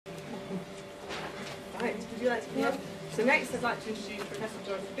Right, would you like to come up? So next I'd like to introduce Professor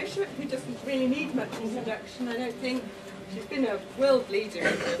Dorothy Bishop, who doesn't really need much introduction, I don't think. She's been a world leader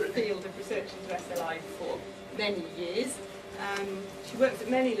in the field of research into SLI for many years. She works at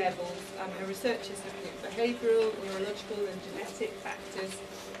many levels. Her research is looking at behavioural, neurological and genetic factors,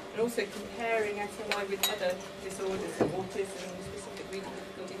 and also comparing SLI with other disorders, autism, specific reading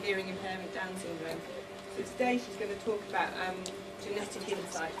difficulty, hearing impairment, Down syndrome. So today she's going to talk about genetic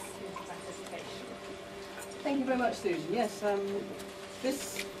insights into classification. Thank you very much, Susan. Yes,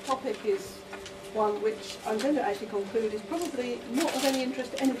 this topic is one which I'm going to actually conclude is probably not of any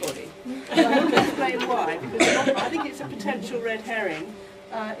interest to anybody. And I want to explain why, because I think it's a potential red herring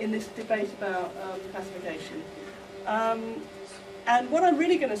in this debate about classification. And what I'm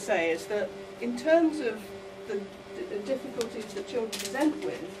really going to say is that in terms of the difficulties that children present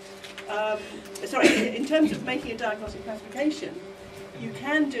with, in terms of making a diagnostic classification, you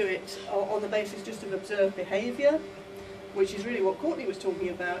can do it on the basis just of observed behaviour, which is really what Courtney was talking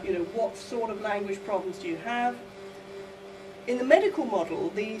about. You know, what sort of language problems do you have? In the medical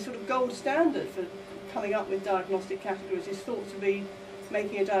model, the sort of gold standard for coming up with diagnostic categories is thought to be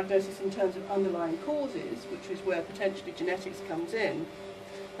making a diagnosis in terms of underlying causes, which is where potentially genetics comes in.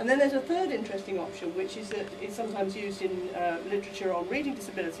 And then there's a third interesting option, which is that it's sometimes used in literature on reading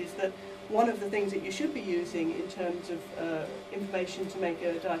disabilities, that one of the things that you should be using in terms of information to make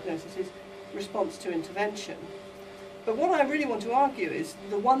a diagnosis is response to intervention. But what I really want to argue is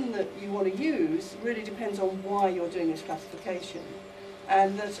the one that you want to use really depends on why you're doing this classification.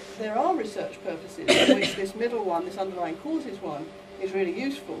 And that there are research purposes in which this middle one, this underlying causes one, is really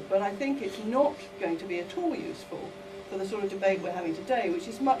useful. But I think it's not going to be at all useful for the sort of debate we're having today, which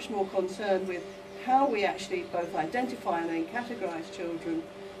is much more concerned with how we actually both identify and then categorise children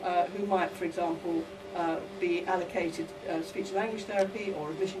who might, for example, be allocated speech and language therapy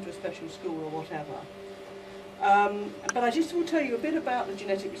or admission to a special school or whatever. But I just will tell you a bit about the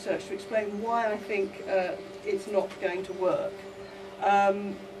genetic research to explain why I think it's not going to work.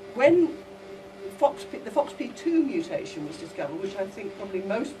 When the FOXP2 mutation was discovered, which I think probably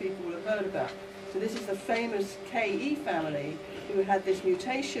most people will have heard about, so this is the famous KE family who had this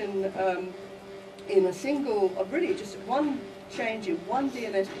mutation in a single, really just one change in one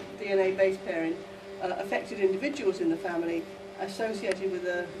DNA base pairing affected individuals in the family associated with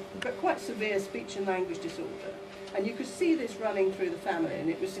a quite severe speech and language disorder. And you could see this running through the family, and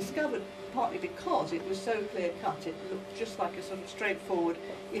it was discovered partly because it was so clear-cut. It looked just like a sort of straightforward,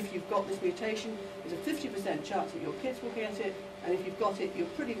 if you've got this mutation, there's a 50% chance that your kids will get it, and if you've got it, you're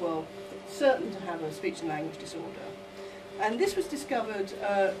pretty well certain to have a speech and language disorder. And this was discovered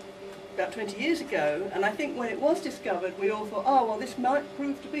about 20 years ago, and I think when it was discovered, we all thought, oh, well, this might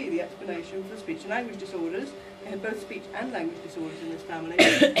prove to be the explanation for speech and language disorders. They had both speech and language disorders in this family.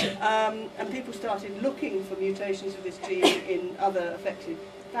 And people started looking for mutations of this gene in other affected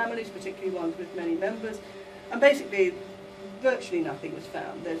families, particularly ones with many members. And basically, virtually nothing was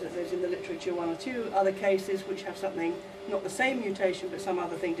found. There's in the literature one or two other cases which have something, not the same mutation, but some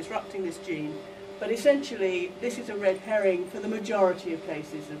other thing disrupting this gene. But essentially, this is a red herring for the majority of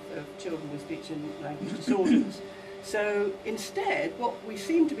cases of children with speech and language disorders. So instead, what we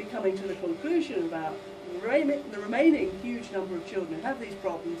seem to be coming to the conclusion about the remaining huge number of children who have these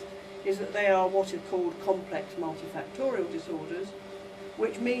problems is that they are what are called complex multifactorial disorders,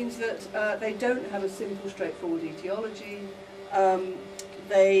 which means that they don't have a simple, straightforward etiology.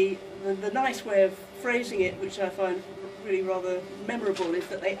 The nice way of phrasing it, which I find really rather memorable, is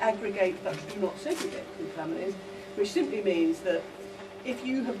that they aggregate but do not segregate in families, which simply means that if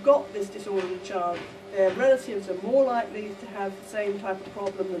you have got this disorder in a child, their relatives are more likely to have the same type of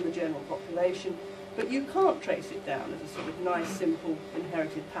problem than the general population, but you can't trace it down as a sort of nice, simple,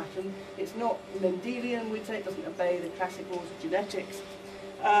 inherited pattern. It's not Mendelian, we'd say. It doesn't obey the classic laws of genetics.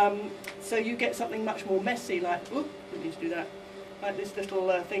 So you get something much more messy, like, oop, didn't need to do that, like this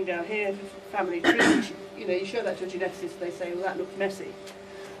little thing down here, family tree. You know, you show that to a geneticist, they say, well, that looks messy.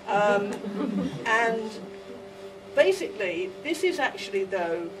 And basically, this is actually,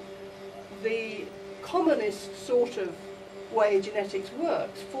 though, the commonest sort of way genetics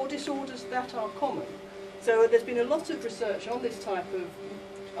works for disorders that are common. So there's been a lot of research on this type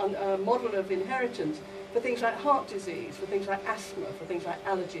of model of inheritance for things like heart disease, for things like asthma, for things like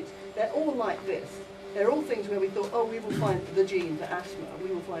allergies. They're all like this. They're all things where we thought, oh, we will find the gene for asthma, we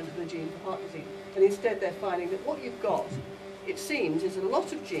will find the gene for heart disease. And instead they're finding that what you've got, it seems, is a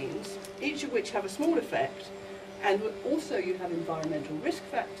lot of genes, each of which have a small effect, and also you have environmental risk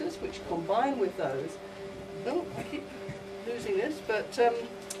factors which combine with those. Oh, I keep losing this, but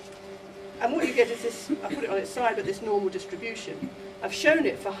and what you get is this, I put it on its side, but this normal distribution. I've shown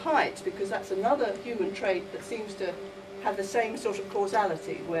it for height because that's another human trait that seems to have the same sort of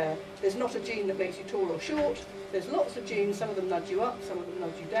causality, where there's not a gene that makes you tall or short. There's lots of genes, some of them nudge you up, some of them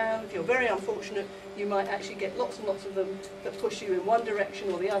nudge you down. If you're very unfortunate, you might actually get lots and lots of them that push you in one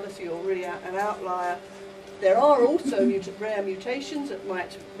direction or the other, so you're really an outlier. There are also rare mutations that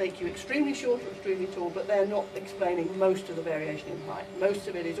might make you extremely short or extremely tall, but they're not explaining most of the variation in height. Most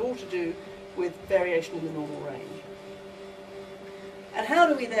of it is all to do with variation in the normal range. And how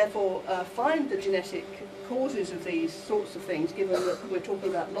do we therefore find the genetic causes of these sorts of things, given that we're talking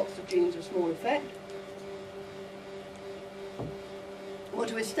about lots of genes of small effect? Well,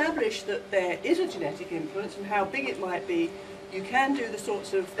 to establish that there is a genetic influence and how big it might be, you can do the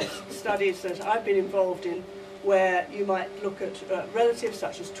sorts of studies that I've been involved in, where you might look at relatives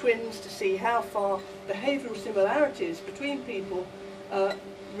such as twins to see how far behavioural similarities between people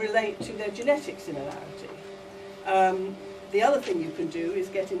relate to their genetic similarity. The other thing you can do is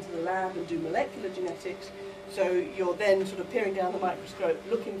get into the lab and do molecular genetics, so you're then sort of peering down the microscope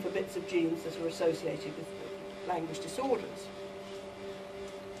looking for bits of genes that are associated with language disorders.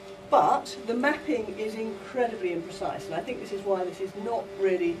 But the mapping is incredibly imprecise, and I think this is why this is not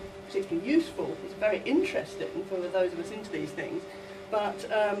really particularly useful. It's very interesting for those of us into these things, but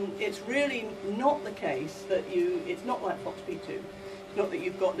it's really not the case that it's not like FOXP2. Not that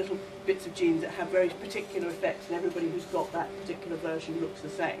you've got little bits of genes that have very particular effects and everybody who's got that particular version looks the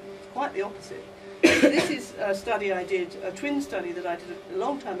same. It's quite the opposite. So this is a study I did, a twin study that I did a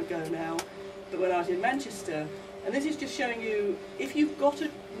long time ago now, but when I was in Manchester. And this is just showing you, if you've got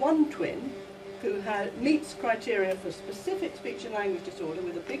one twin who meets criteria for specific speech and language disorder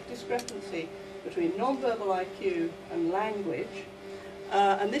with a big discrepancy between non-verbal IQ and language,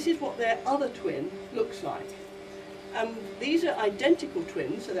 and this is what their other twin looks like. These are identical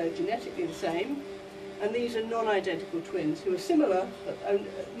twins, so they're genetically the same, and these are non-identical twins who are similar, but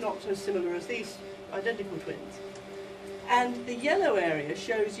not as similar as these identical twins. And the yellow area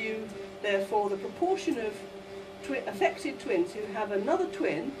shows you, therefore, the proportion of affected twins who have another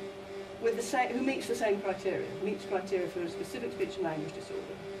twin with who meets the same criteria, meets criteria for a specific speech and language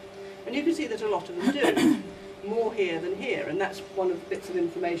disorder. And you can see that a lot of them do. More here than here, and that's one of the bits of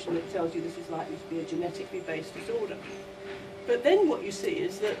information that tells you this is likely to be a genetically based disorder. But then what you see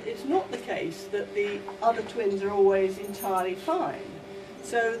is that it's not the case that the other twins are always entirely fine.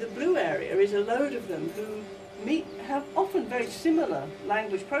 So the blue area is a load of them who have often very similar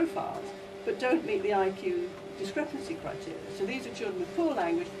language profiles, but don't meet the IQ discrepancy criteria. So these are children with poor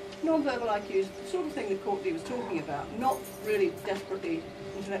language, non-verbal IQs, the sort of thing that Courtney was talking about, not really desperately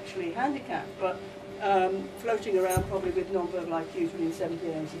intellectually handicapped, but floating around probably with non-verbal IQs between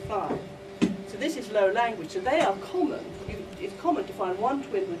 70 and 85. So this is low language. So they are common. It's common to find one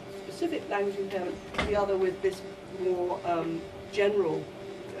twin with specific language impairment, the other with this more general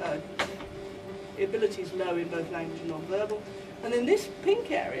abilities low in both language and non-verbal. And then this pink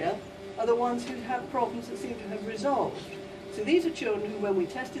area are the ones who have problems that seem to have resolved. So these are children who, when we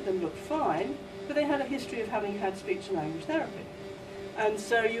tested them, looked fine, but they had a history of having had speech and language therapy. And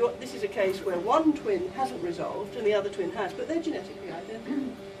so this is a case where one twin hasn't resolved and the other twin has, but they're genetically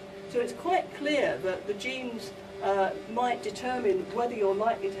identical. So it's quite clear that the genes might determine whether you're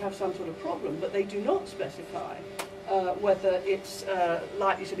likely to have some sort of problem, but they do not specify whether it's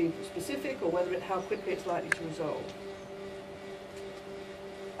likely to be specific or how quickly it's likely to resolve.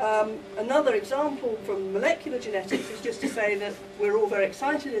 Another example from molecular genetics is just to say that we're all very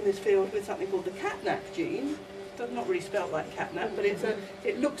excited in this field with something called the catnap gene. It's not really spelt like catnap, but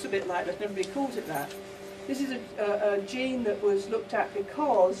it looks a bit like that, and everybody calls it that. This is a gene that was looked at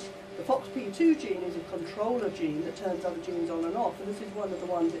because the FOXP2 gene is a controller gene that turns other genes on and off, and this is one of the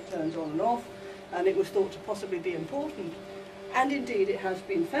ones it turns on and off, and it was thought to possibly be important. And indeed it has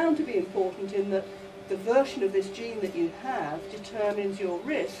been found to be important in that the version of this gene that you have determines your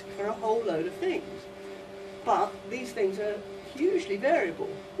risk for a whole load of things. But these things are hugely variable.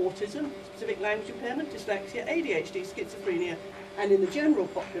 Autism, specific language impairment, dyslexia, ADHD, schizophrenia, and in the general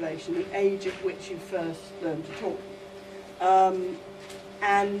population, the age at which you first learn to talk.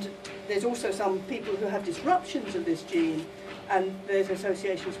 And there's also some people who have disruptions of this gene, and there's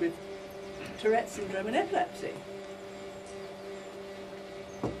associations with Tourette's syndrome and epilepsy.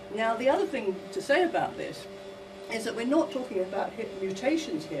 Now, the other thing to say about this is that we're not talking about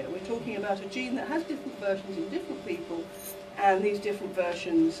mutations here. We're talking about a gene that has different versions in different people, and these different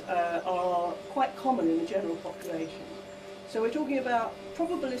versions are quite common in the general population. So we're talking about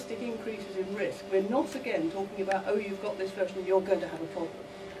probabilistic increases in risk. We're not, again, talking about, oh, you've got this version, you're going to have a problem.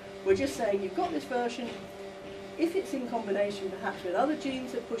 We're just saying you've got this version. If it's in combination perhaps with other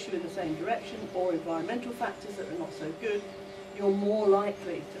genes that push you in the same direction, or environmental factors that are not so good, you're more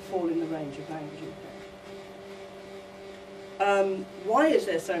likely to fall in the range of language impairment. Why is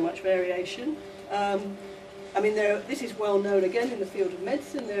there so much variation? I mean, this is well known again in the field of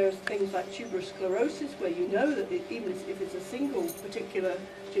medicine. There are things like tuberous sclerosis, where you know that even if it's a single particular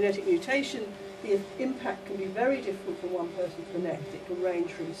genetic mutation, the impact can be very different from one person to the next. It can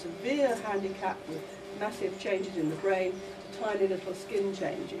range from severe handicap with massive changes in the brain to tiny little skin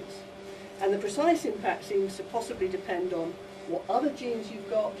changes. And the precise impact seems to possibly depend on what other genes you've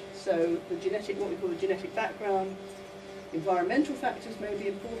got, so the genetic, what we call the genetic background. Environmental factors may be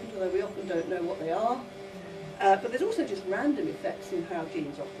important, although we often don't know what they are. But there's also just random effects in how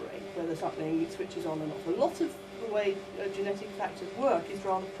genes operate, whether something switches on and off. A lot of the way genetic factors work is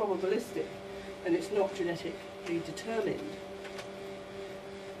rather probabilistic, and it's not genetically determined.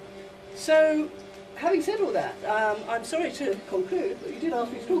 So, having said all that, I'm sorry to conclude, but you did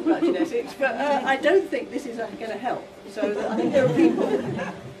ask me to talk about genetics, but I don't think this is going to help. So I think there are people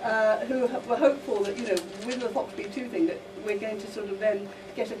who were hopeful that, you know, with the FOXP2 thing, that we're going to sort of then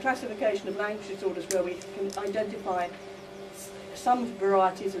get a classification of language disorders where we can identify some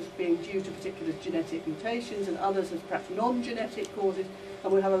varieties as being due to particular genetic mutations and others as perhaps non-genetic causes,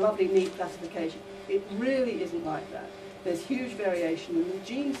 and we'll have a lovely, neat classification. It really isn't like that. There's huge variation, and the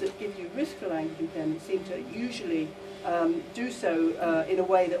genes that give you risk for language impairment seem to usually do so in a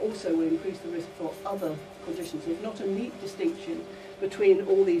way that also will increase the risk for other conditions. There's not a neat distinction between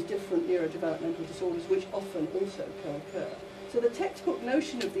all these different neurodevelopmental disorders, which often also co-occur. So the textbook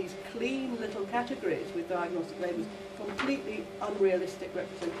notion of these clean little categories with diagnostic labels, completely unrealistic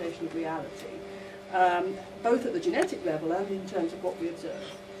representation of reality, both at the genetic level and in terms of what we observe.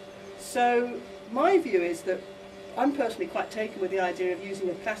 So my view is that I'm personally quite taken with the idea of using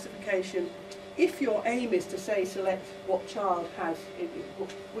a classification. If your aim is to, say, select what child has,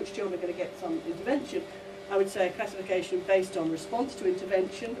 which children are going to get some intervention, I would say a classification based on response to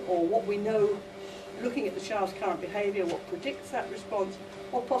intervention, or what we know, looking at the child's current behaviour, what predicts that response,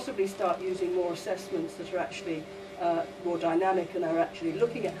 or possibly start using more assessments that are actually more dynamic and are actually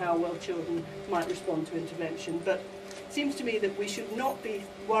looking at how well children might respond to intervention. But it seems to me that we should not be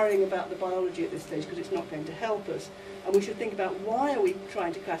worrying about the biology at this stage, because it's not going to help us. And we should think about, why are we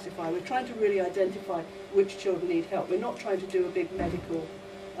trying to classify? We're trying to really identify which children need help. We're not trying to do a big medical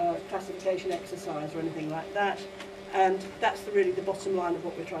classification exercise or anything like that. And that's really the bottom line of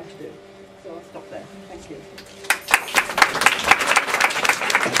what we're trying to do. So I'll stop there. Thank you.